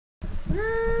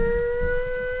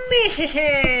me!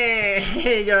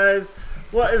 Hey guys,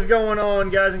 what is going on,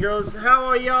 guys and girls? How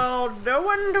are y'all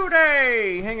doing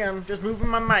today? Hang on, just moving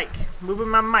my mic.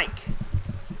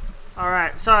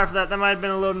 Alright, sorry for that. That might have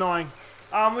been a little annoying.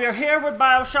 We are here with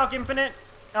Bioshock Infinite.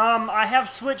 I have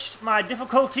switched my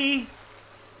difficulty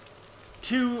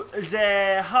to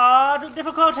the hard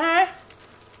difficulty.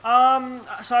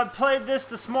 So I played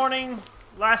this morning,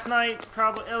 last night,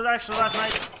 probably. It was actually last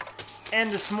night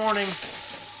and this morning.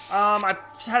 I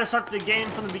had to start the game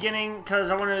from the beginning because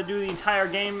I wanted to do the entire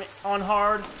game on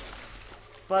hard.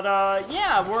 But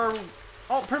yeah, we're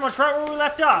pretty much right where we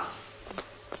left off.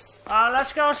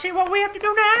 Let's go see what we have to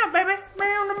do now, baby.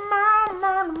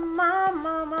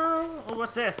 Oh,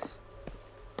 what's this?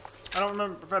 I don't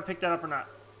remember if I picked that up or not.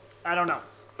 I don't know.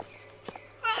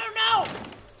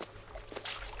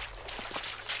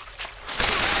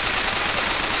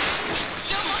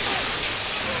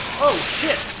 Oh,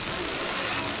 shit.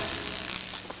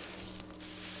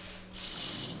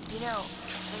 You know,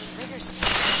 there's vigors.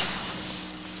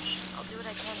 I'll do what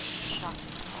I can to keep you soft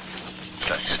and salts.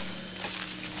 Thanks.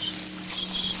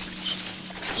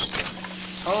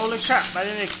 Holy crap, I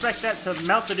didn't expect that to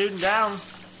melt the dude down.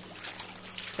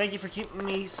 Thank you for keeping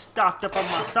me stocked up on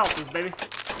my salties, baby.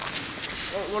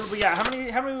 What do we got? How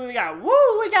many do we got?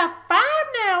 Woo, we got 5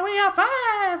 now. We got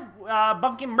 5.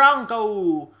 Bunkin'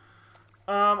 Bronco.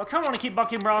 I kind of want to keep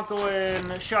Bunkin' Bronco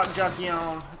and Shock Jockey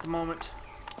on at the moment.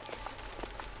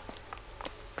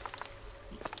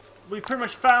 We've pretty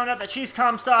much found out that she's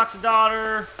Comstock's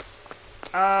daughter.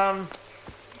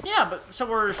 Yeah, but so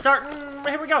we're starting.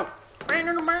 Here we go.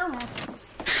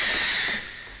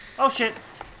 Oh shit.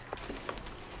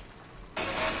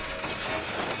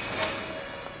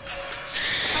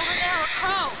 Over there, a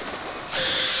crow.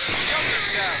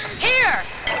 Here.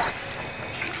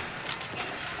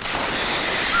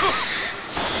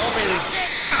 Oh baby.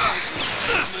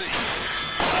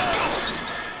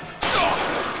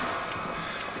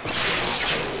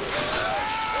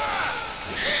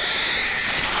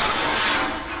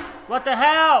 What the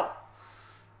hell?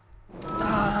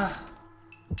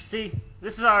 See,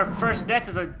 this is our first death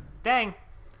as a thing.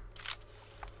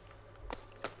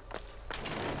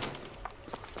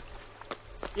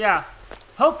 Yeah.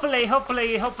 Hopefully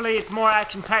it's more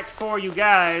action-packed for you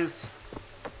guys.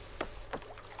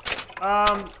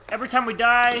 Every time we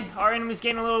die, our enemies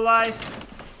gain a little life.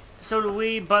 So do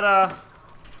we, but,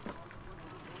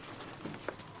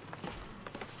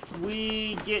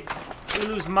 we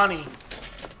lose money.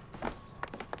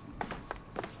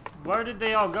 Where did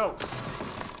they all go?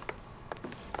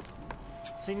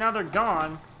 See, now they're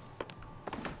gone.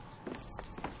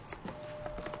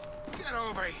 Get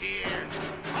over here!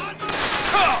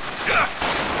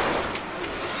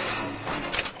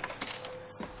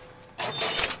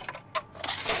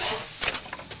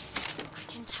 I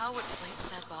can tell what Slate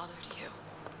said bothered you.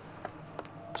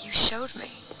 You showed me.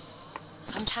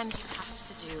 Sometimes you have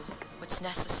to do what's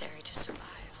necessary to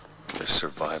survive. There's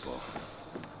survival,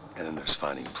 and then there's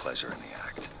finding pleasure in the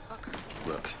act.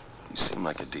 Look, you seem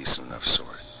like a decent enough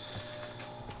sort.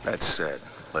 That said,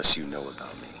 less you know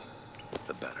about me,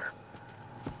 the better.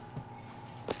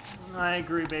 I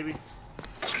agree, baby.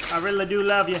 I really do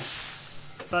love you.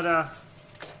 But,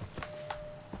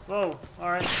 whoa,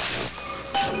 alright.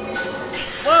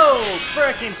 Whoa,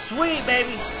 freaking sweet,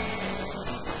 baby!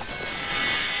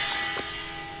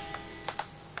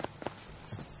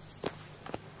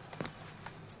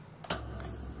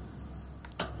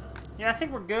 Yeah, I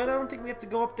think we're good. I don't think we have to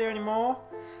go up there anymore.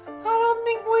 I don't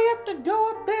think we have to go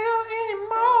up there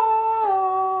anymore.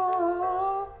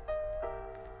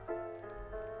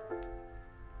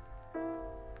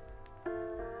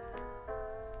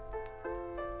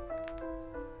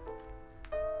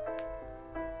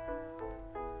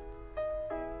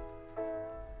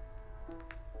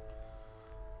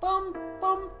 Bum,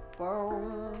 bum,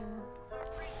 bum.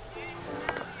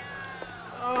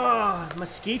 Oh,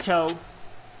 mosquito.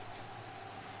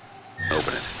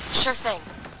 Open it. Sure thing.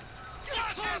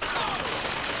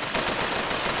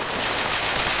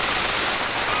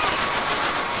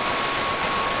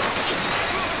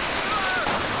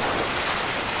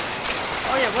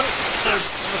 Oh yeah, what? So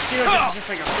mosquito is just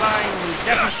like a flying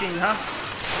death machine, huh?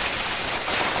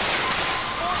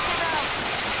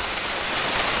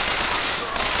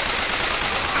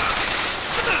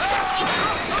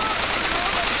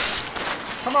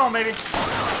 Come on, baby.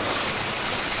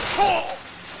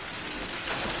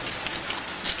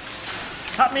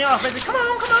 Cut me off, baby. Come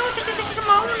on, come on,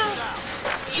 come on.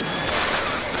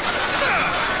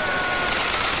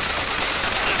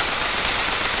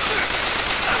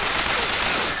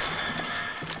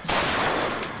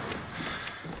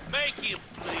 Make him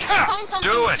bleed. Find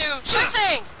something Do it. soon. Sure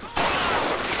thing.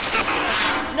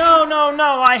 No, no,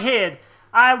 no, I hid.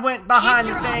 I went behind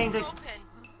Keep the your thing eyes to... open.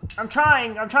 I'm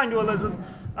trying to, Elizabeth.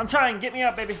 I'm trying, get me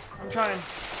up, baby. I'm trying.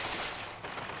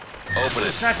 Open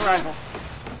it. Sniper rifle.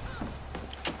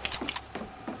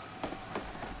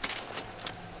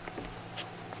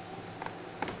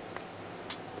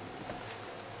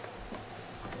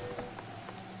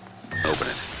 Open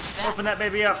it. Open that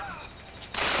baby up.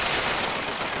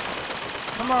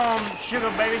 Come on, sugar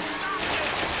baby.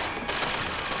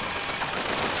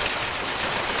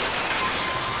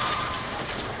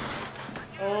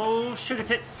 Oh, sugar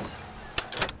tits.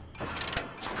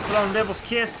 Put on Devil's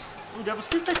Kiss. Ooh, Devil's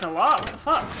Kiss takes a lot. What the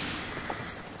fuck?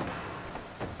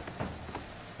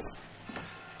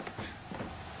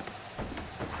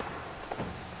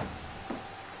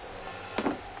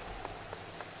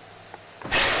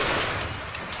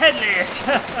 Headless.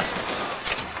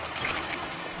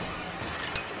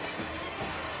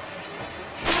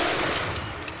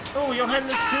 Oh, you're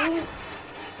headless too?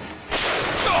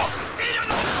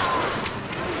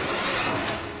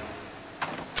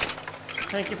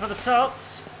 Thank you for the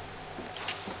salts.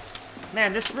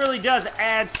 Man, this really does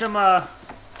add some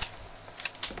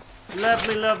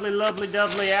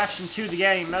lovely action to the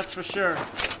game, that's for sure.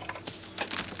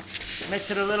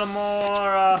 Makes it a little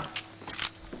more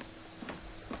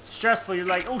stressful. You're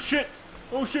like, oh shit,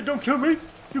 don't kill me.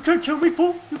 You can't kill me,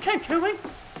 fool. You can't kill me.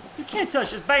 You can't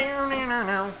touch this. Can't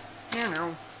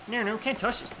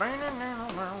touch this.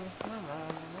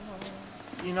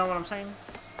 You know what I'm saying?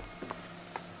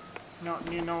 No,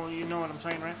 you know what I'm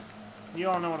saying, right? You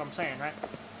all know what I'm saying, right?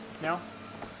 No?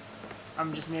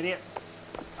 I'm just an idiot?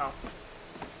 Oh.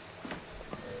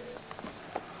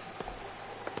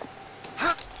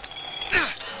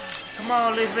 Come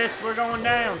on, Elizabeth, we're going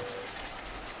down.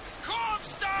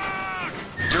 Comstock!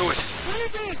 Do it.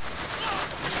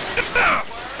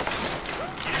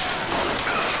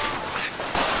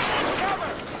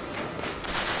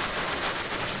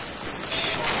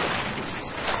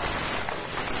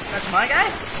 That's my guy?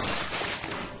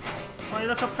 Oh, he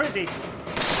looks so pretty.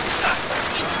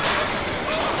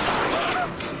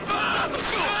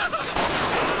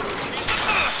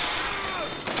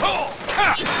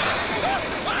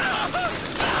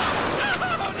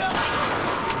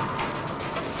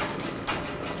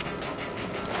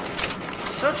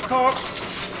 Search corpse.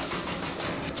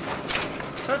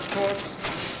 Search corpse.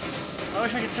 I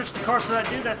wish I could search the corpse of that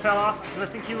dude that fell off, because I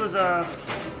think he was a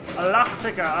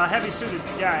lockpicker, a heavy-suited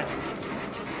guy.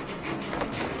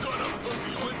 Gonna put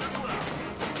you in the ground.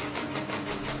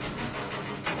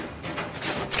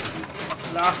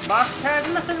 Last box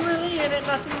had nothing really in it,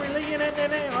 nothing really in it,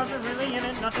 nothing really in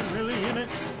it, nothing really in it.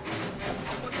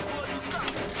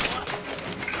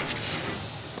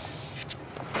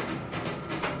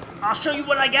 I'll show you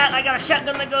what I got. I got a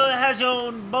shotgun that has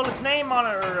your bullet's name on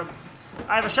it, or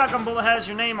I have a shotgun bullet that has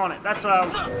your name on it. That's what I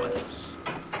was... Enough of this.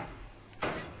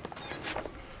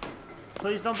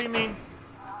 Please don't be mean.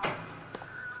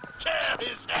 Tear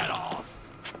his head off.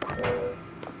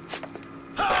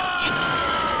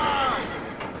 Ah!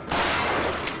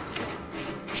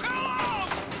 Kill him!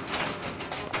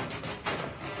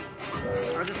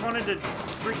 I just wanted to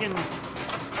freaking...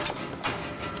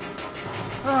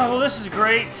 Oh, well, this is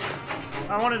great.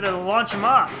 I wanted to launch him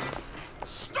off.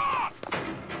 Stop!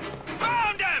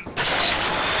 Found him!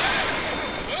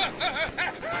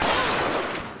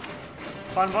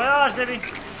 Bon voyage, baby.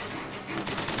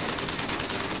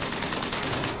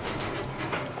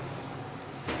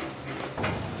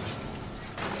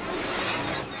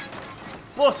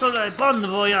 Posto de bon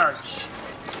voyage.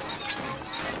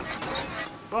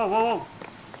 Whoa, whoa, whoa.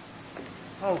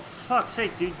 Oh, fuck's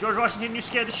sake, dude. George Washington, you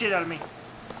scared the shit out of me.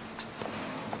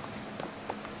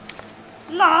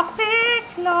 Lockpick,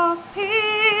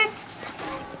 lockpick.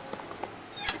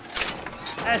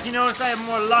 As you notice, I have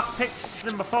more lockpicks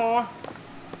than before.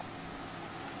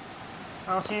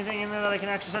 I don't see anything in there that I can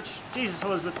actually touch. Jesus,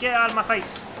 Elizabeth, get out of my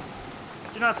face.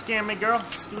 Do not scare me, girl.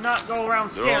 Do not go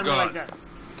around scaring me like that.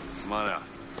 Come on out.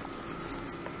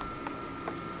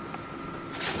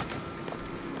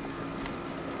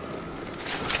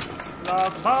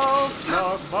 Lockbox,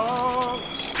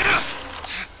 lockbox.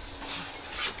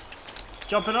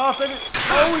 Jumping off, baby.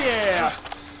 Oh, yeah.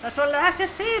 That's what I like to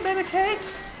see, baby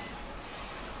cakes.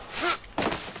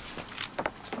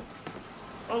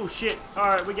 Oh, shit.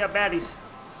 Alright, we got baddies.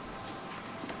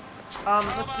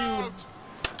 Let's do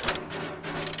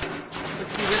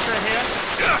this right here.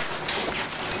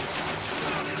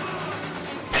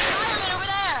 Fireman over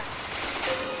there!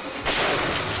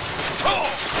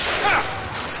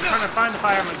 I'm trying to find the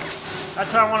fireman.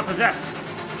 That's what I want to possess.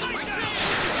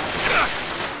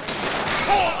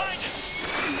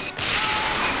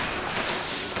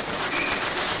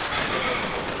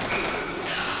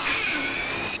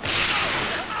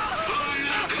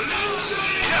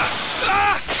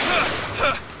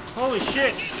 Holy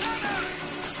shit.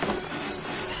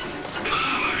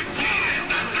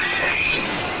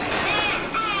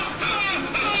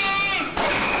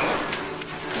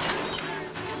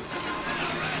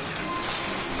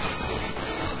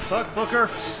 Fuck, Booker.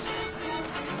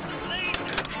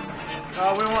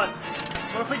 We want...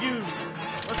 What if we do...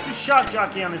 Let's do shock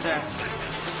jockey on his ass.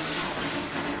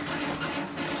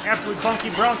 After we funky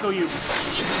bronco you.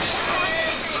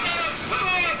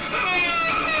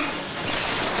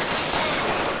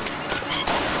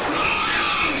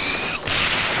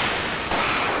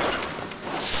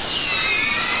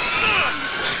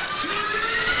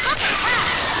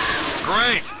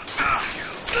 Great!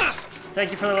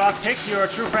 Thank you for the lockpick. You're a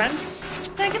true friend.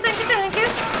 Thank you, thank you, thank you.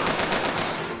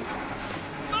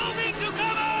 Moving to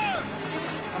cover!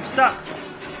 I'm stuck.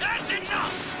 That's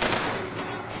enough!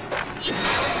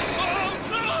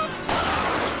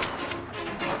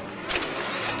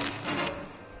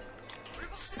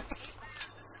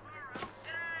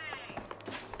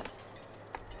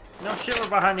 No shit, we're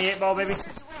behind the 8-ball, baby.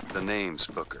 The name's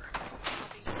Booker.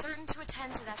 Be certain to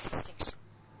attend to that distinction.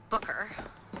 Booker.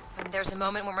 And there's a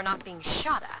moment when we're not being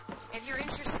shot at. If you're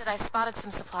interested, I spotted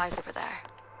some supplies over there.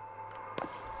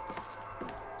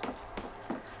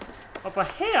 Over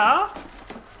here?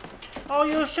 Oh,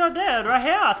 you sure did. Right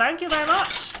here. Thank you very much.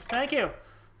 Thank you.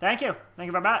 Thank you. Thank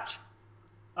you very much.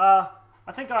 I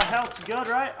think our health's good,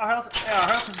 right? Our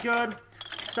health is good.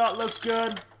 Salt looks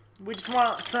good. We just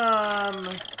want some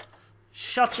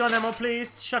shotgun ammo,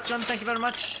 please. Shotgun, thank you very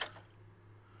much.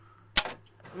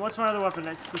 What's my other weapon?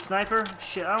 It's the sniper?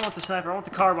 Shit, I don't want the sniper. I want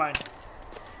the carbine.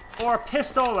 Or a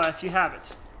pistola, if you have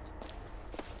it.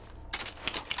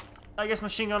 I guess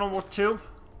machine gun will work too.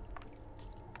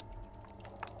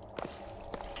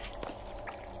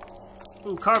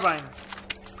 Ooh, carbine.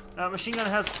 Machine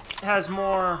gun has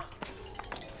more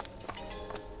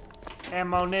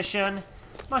ammunition.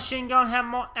 Machine gun have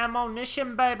more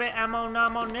ammunition, baby.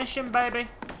 Ammunition, baby.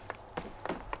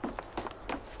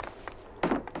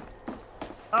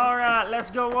 Alright,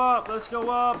 let's go up. Let's go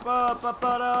up, up, up,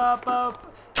 up, up,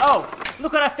 up. Oh,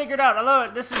 look what I figured out. I love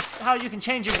it. This is how you can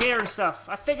change your gear and stuff.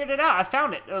 I figured it out. I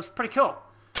found it. It was pretty cool.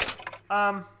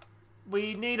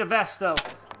 We need a vest, though.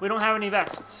 We don't have any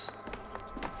vests.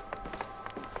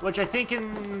 Which I think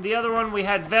in the other one we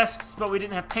had vests, but we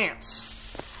didn't have pants.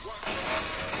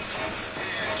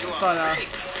 But,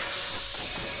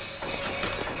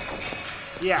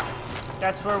 yeah.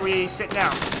 That's where we sit now.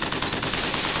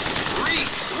 Reap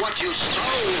what you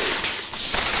sow!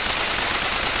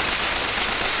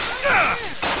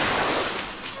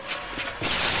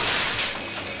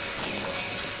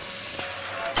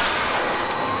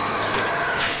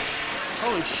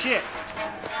 Holy shit.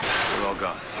 We're all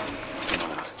gone.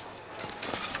 Come on out.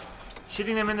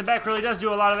 Shooting them in the back really does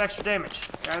do a lot of extra damage.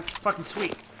 That's fucking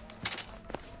sweet.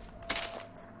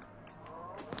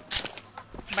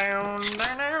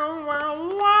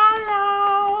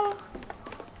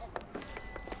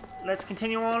 Let's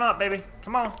continue on up, baby.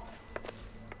 Come on.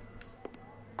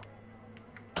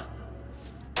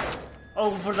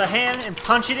 Over the hand and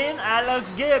punch it in. That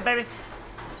looks good, baby.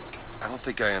 I don't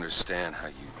think I understand how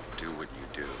you do what you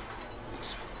do.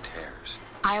 These tears.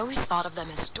 I always thought of them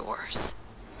as doors.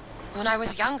 When I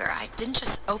was younger, I didn't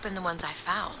just open the ones I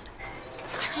found.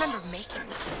 I remember making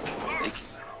them. Making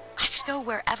them? I could go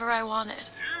wherever I wanted.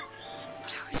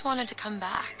 But I always wanted to come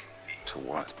back. To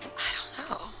what? I don't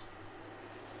know.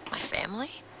 My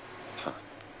family? Huh.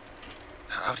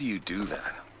 How do you do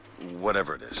that?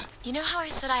 Whatever it is. You know how I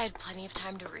said I had plenty of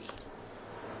time to read?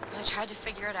 I tried to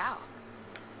figure it out.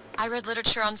 I read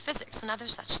literature on physics and other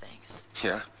such things.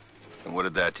 Yeah? And what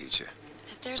did that teach you?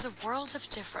 That there's a world of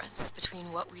difference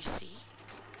between what we see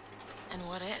and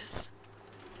what is.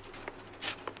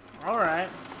 Alright.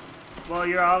 Well,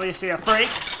 you're obviously a freak.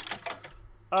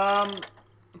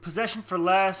 Possession for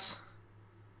less.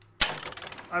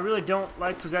 I really don't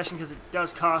like possession because it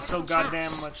does cost so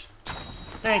goddamn much.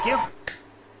 Thank you.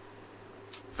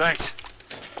 Thanks.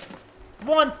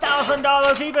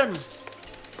 $1,000 even.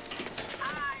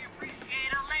 I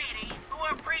appreciate a lady who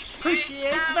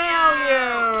Appreciates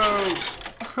value.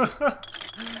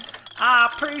 I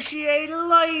appreciate a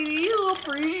lady who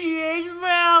appreciates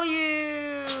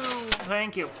value.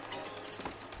 Thank you.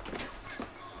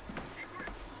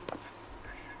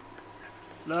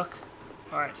 Look.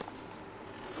 Alright.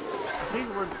 I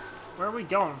think we're... Where are we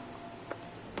going?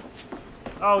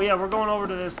 Oh, yeah, we're going over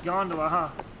to this gondola, huh?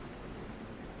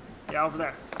 Yeah, over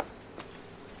there.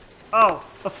 Oh,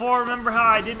 before, remember how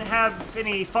I didn't have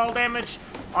any fall damage?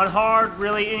 On hard,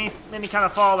 really, any kind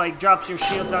of fall, like, drops your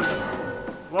shields on...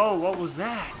 Whoa, what was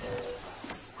that?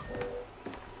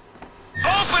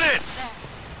 Open it!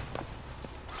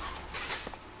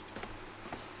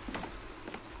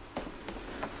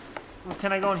 Well,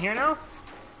 can I go in here now?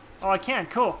 Oh, I can.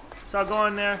 Cool. So I'll go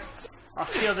in there. I'll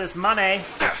steal this money.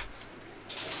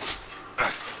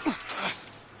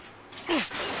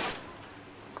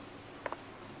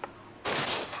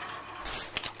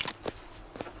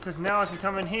 Because now I can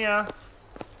come in here.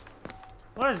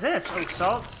 What is this? Oh,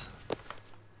 salts.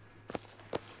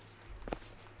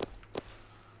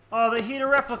 Oh, the heater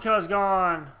replica is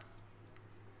gone.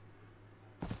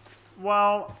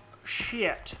 Well,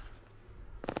 shit.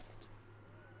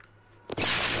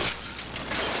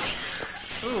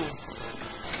 Ooh.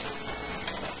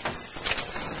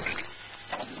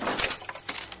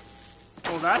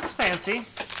 Oh, that's fancy.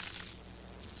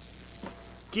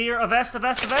 Gear, a vest,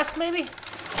 maybe?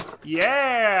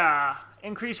 Yeah!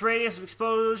 Increased radius of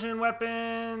explosion,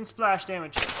 weapon, splash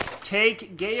damage.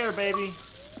 Take gear, baby.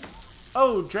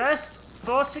 Oh, dressed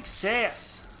for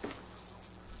success.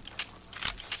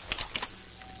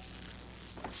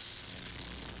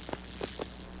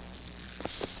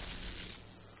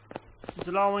 Is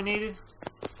it all we needed?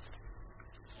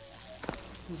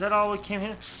 Is that all we came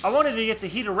here? I wanted to get the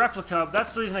heater replica.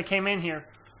 That's the reason I came in here.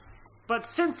 But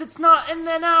since it's not in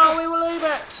there now, we will leave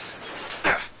it.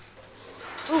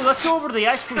 Ooh, let's go over to the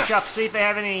ice cream shop to see if they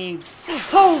have any...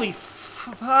 Holy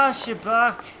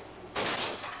buck.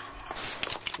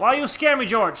 Why you scare me,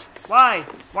 George? Why?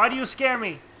 Why do you scare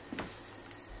me?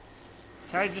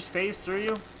 Can I just phase through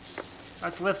you?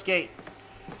 That's lift gate.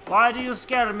 Why do you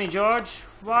scare me, George?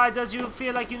 Why does you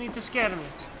feel like you need to scare me?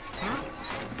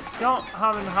 Hmm? Don't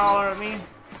hum and holler at me.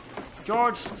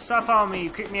 George, stop on me. You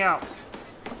creep me out.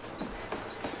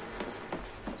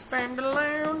 Bang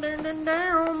down, down, down,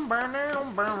 down, burn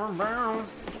down, burn, burn.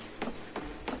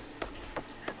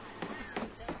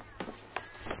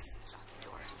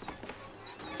 Doors.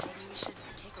 Maybe we should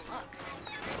take a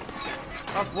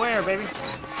look. Up where, baby?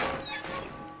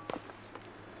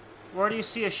 Where do you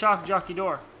see a shock jockey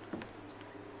door?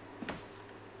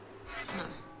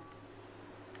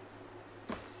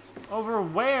 Over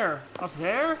where? Up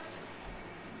there?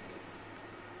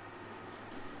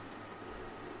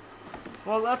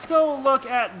 Well, let's go look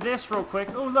at this real quick.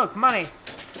 Oh, look, money.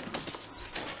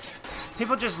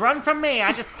 People just run from me.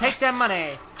 I just take their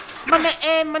money. Money,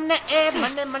 money,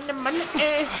 money, money,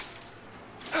 money.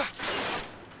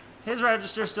 His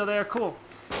register's still there. Cool.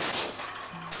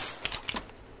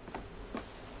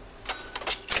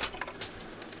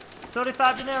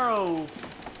 $35 dinero.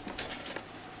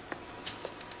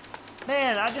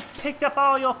 Man, I just picked up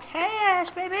all your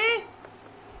cash, baby.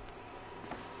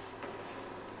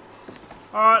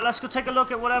 Alright, let's go take a look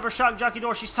at whatever shock jockey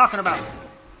door she's talking about.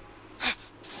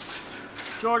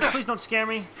 George, please don't scare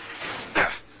me.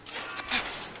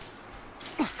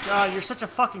 God, you're such a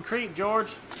fucking creep,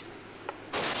 George.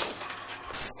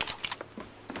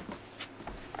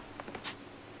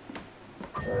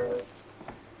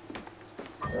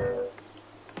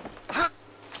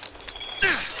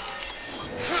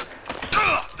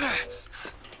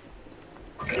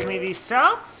 Give me these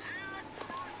salts.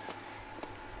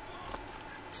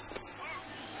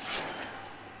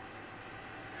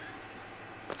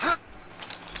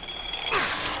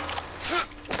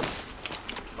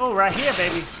 Oh, right here,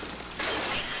 baby.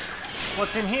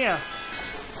 What's in here?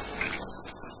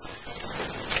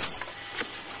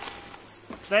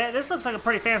 This looks like a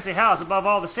pretty fancy house above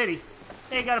all the city.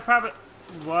 They got a private...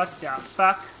 What the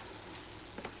fuck?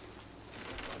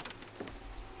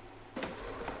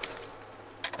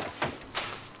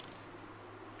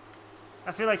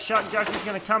 I feel like shock jockey's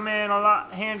gonna come in a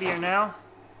lot handier now.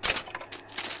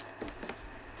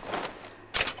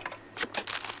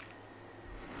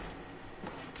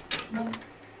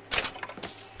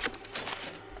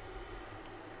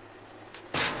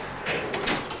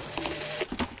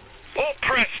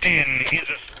 Preston is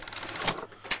a...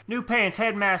 New pants,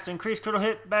 headmaster, increased critical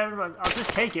hit. I'll just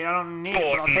take it. I don't need it,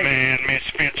 but I'll take man, Miss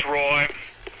Fitzroy.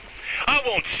 I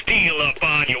won't steal up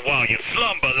on you while you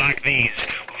slumber like these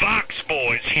Vox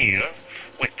boys here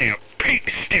with their pig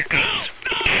stickers.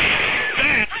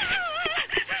 That's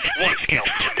one's guilt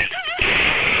to me.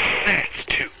 That's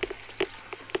two.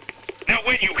 Now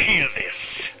when you hear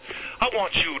this, I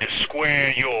want you to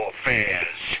square your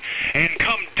affairs and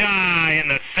come die in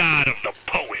the side of the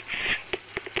poets.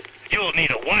 You'll need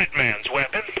a white man's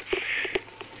weapon.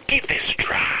 Give this a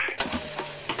try.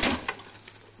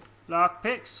 Lock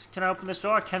picks. Can I open this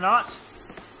door? I cannot.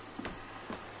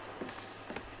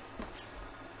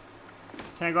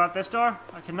 Can I go out this door?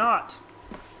 I cannot.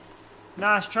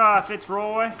 Nice try,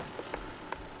 Fitzroy.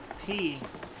 P.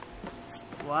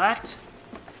 What?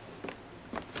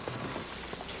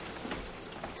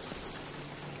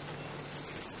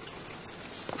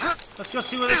 Let's go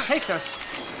see where this takes us.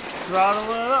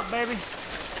 Throttle it up, baby.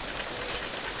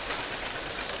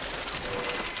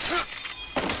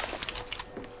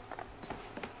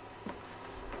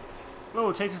 Oh,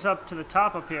 it takes us up to the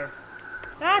top up here.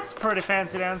 That's pretty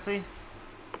fancy dancy.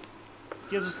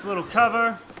 Gives us a little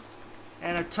cover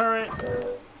and a turret.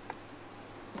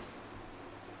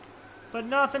 But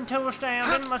nothing too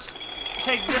astounding. Let's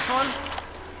take this one.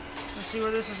 Let's see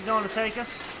where this is going to take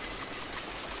us.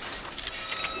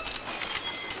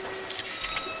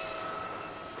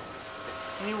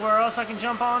 Anywhere else I can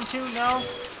jump onto? No?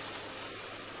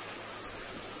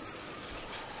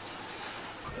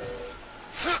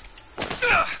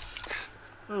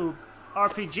 Ooh,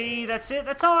 RPG, that's it?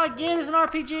 That's all I get is an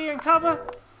RPG and cover?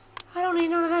 I don't need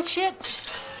none of that shit.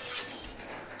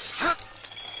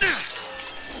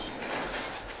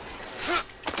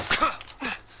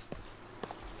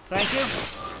 Thank you.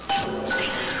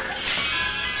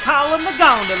 Colin the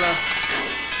Gondola.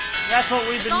 That's what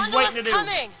we've been waiting to do.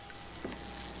 Coming.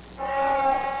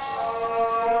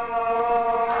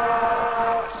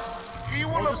 He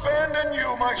will abandon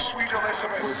you, my sweet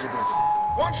Elizabeth.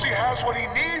 Once he has what he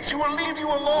needs, he will leave you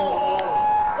alone.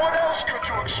 What else could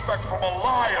you expect from a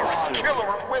liar and killer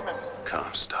of women?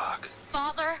 Comstock.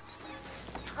 Father,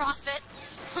 prophet,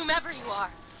 whomever you are,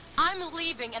 I'm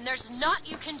leaving and there's naught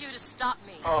you can do to stop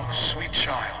me. Oh, sweet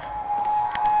child.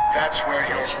 That's where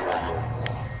you're wrong.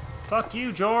 Fuck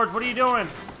you, George. What are you doing?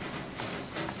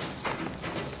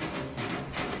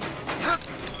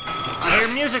 I hear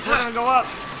music. We're gonna go up.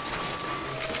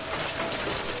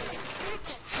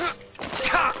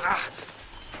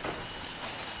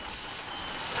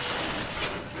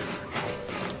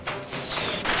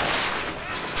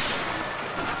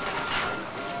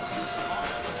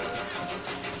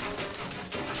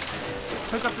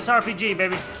 Pick up this RPG,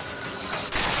 baby.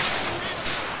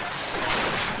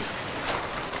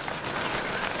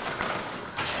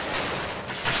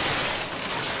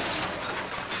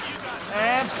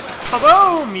 And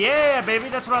ba-boom! Yeah, baby,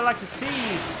 that's what I like to see.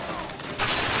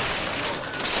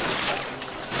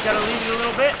 Gotta leave it a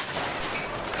little bit.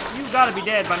 You gotta be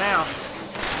dead by now.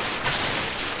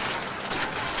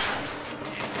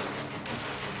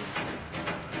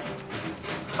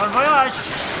 Bon voyage!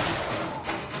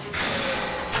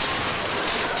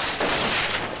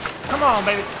 Come on,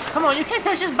 baby. Come on, you can't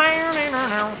touch this. Can't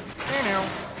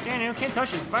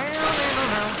touch this.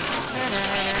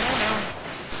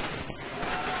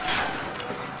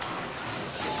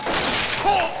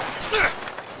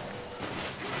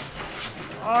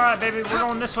 Alright, baby, we're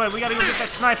going this way. We gotta go get that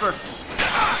sniper.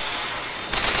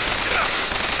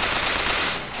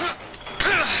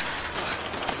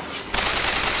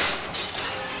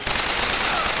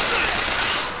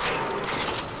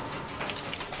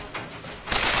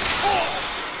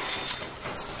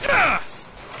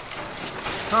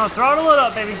 Come on, throttle it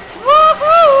up, baby.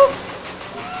 Woohoo!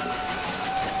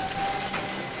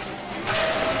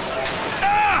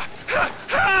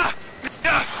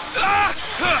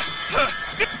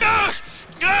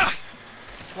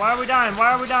 Why are we dying?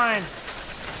 Why are we dying?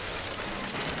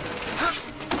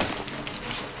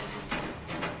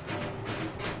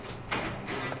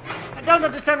 I don't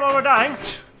understand why we're dying.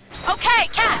 Okay,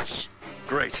 catch!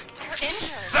 Great. You're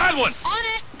injured. That one! On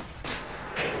it!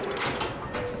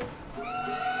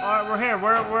 Alright, we're here.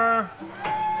 We're...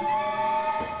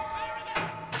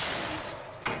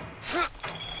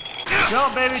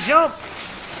 Jump, baby, jump!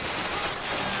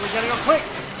 We gotta go quick.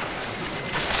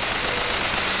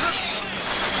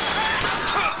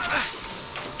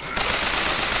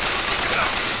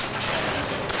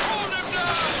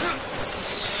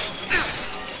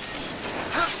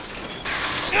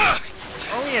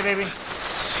 Oh yeah, baby.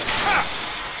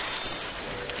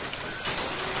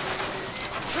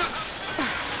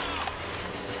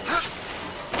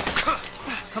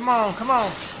 Come on, come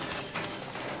on.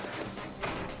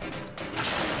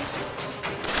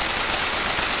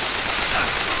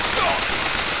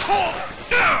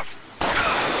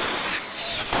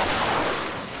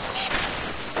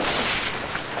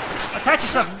 Attach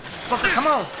yourself, fucker, come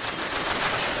on.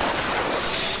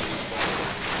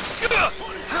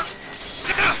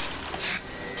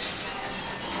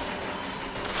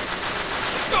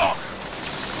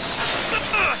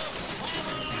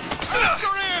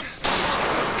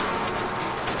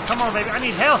 Come on, baby, I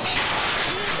need help.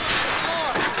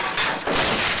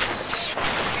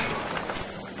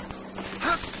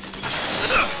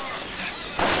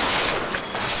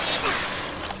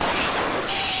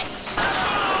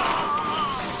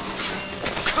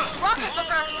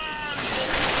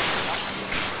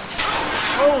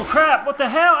 Oh crap, what the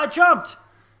hell? I jumped!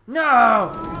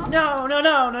 No! No, no,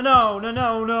 no, no, no, no,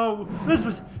 no, no.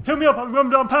 Elizabeth, help me up.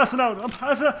 I'm passing out. I'm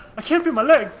passing out. I can't feel my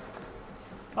legs.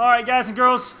 Alright, guys and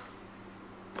girls.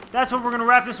 That's what we're going to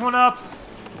wrap this one up.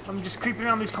 I'm just creeping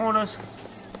around these corners.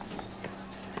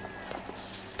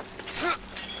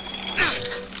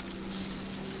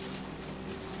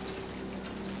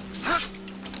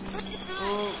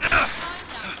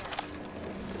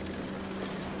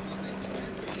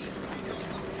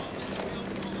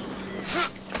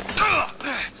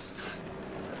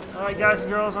 Alright, guys and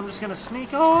girls, I'm just gonna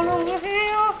sneak all over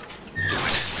here. Do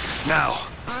it. Now.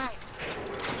 Alright.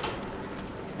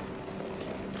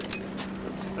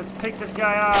 Let's pick this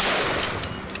guy off.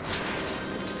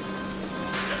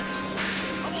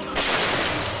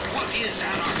 What is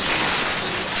anarchy?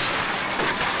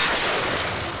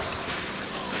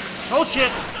 Oh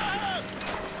shit!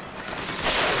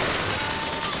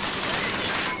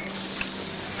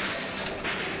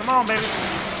 Come on, baby.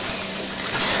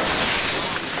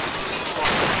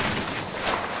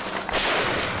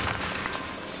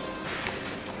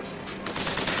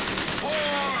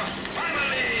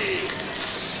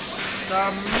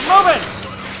 Moving!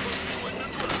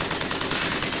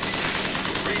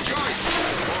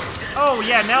 Oh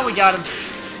yeah, now we got him.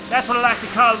 That's what I like to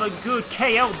call a good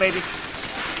KO, baby.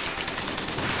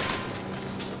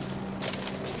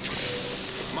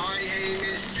 My aim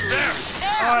is true.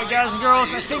 Alright, guys and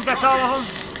girls, I think that's all of them.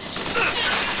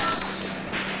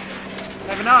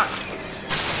 Maybe not.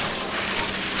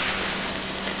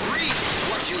 Reap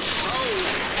what you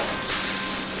sow.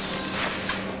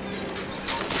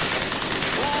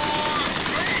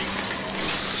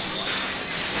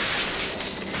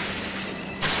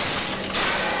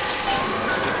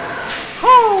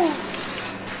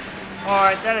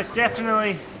 Alright, that is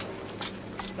definitely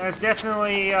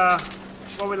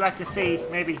what we'd like to see,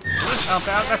 maybe. That's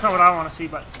not what I want to see,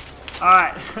 but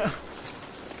alright.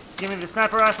 Give me the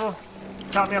sniper rifle.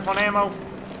 Top me up on ammo.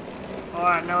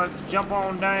 Alright, now let's jump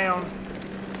on down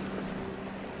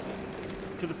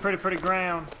to the pretty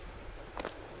ground.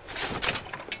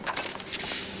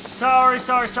 Sorry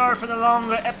for the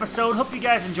long episode. Hope you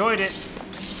guys enjoyed it.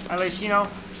 At least, you know.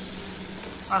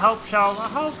 I hope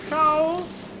so.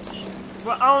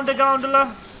 We're on the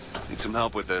gondola. Need some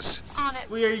help with this. On it.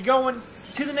 We are going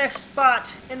to the next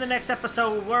spot in the next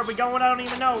episode. Where are we going? I don't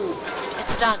even know.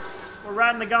 It's done. We're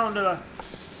riding the gondola.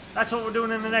 That's what we're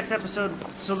doing in the next episode.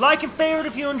 So like and favorite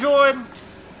if you enjoyed.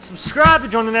 Subscribe to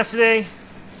join the nest today.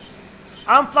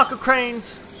 I'm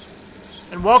FlockofCranes.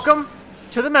 And welcome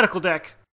to the medical deck.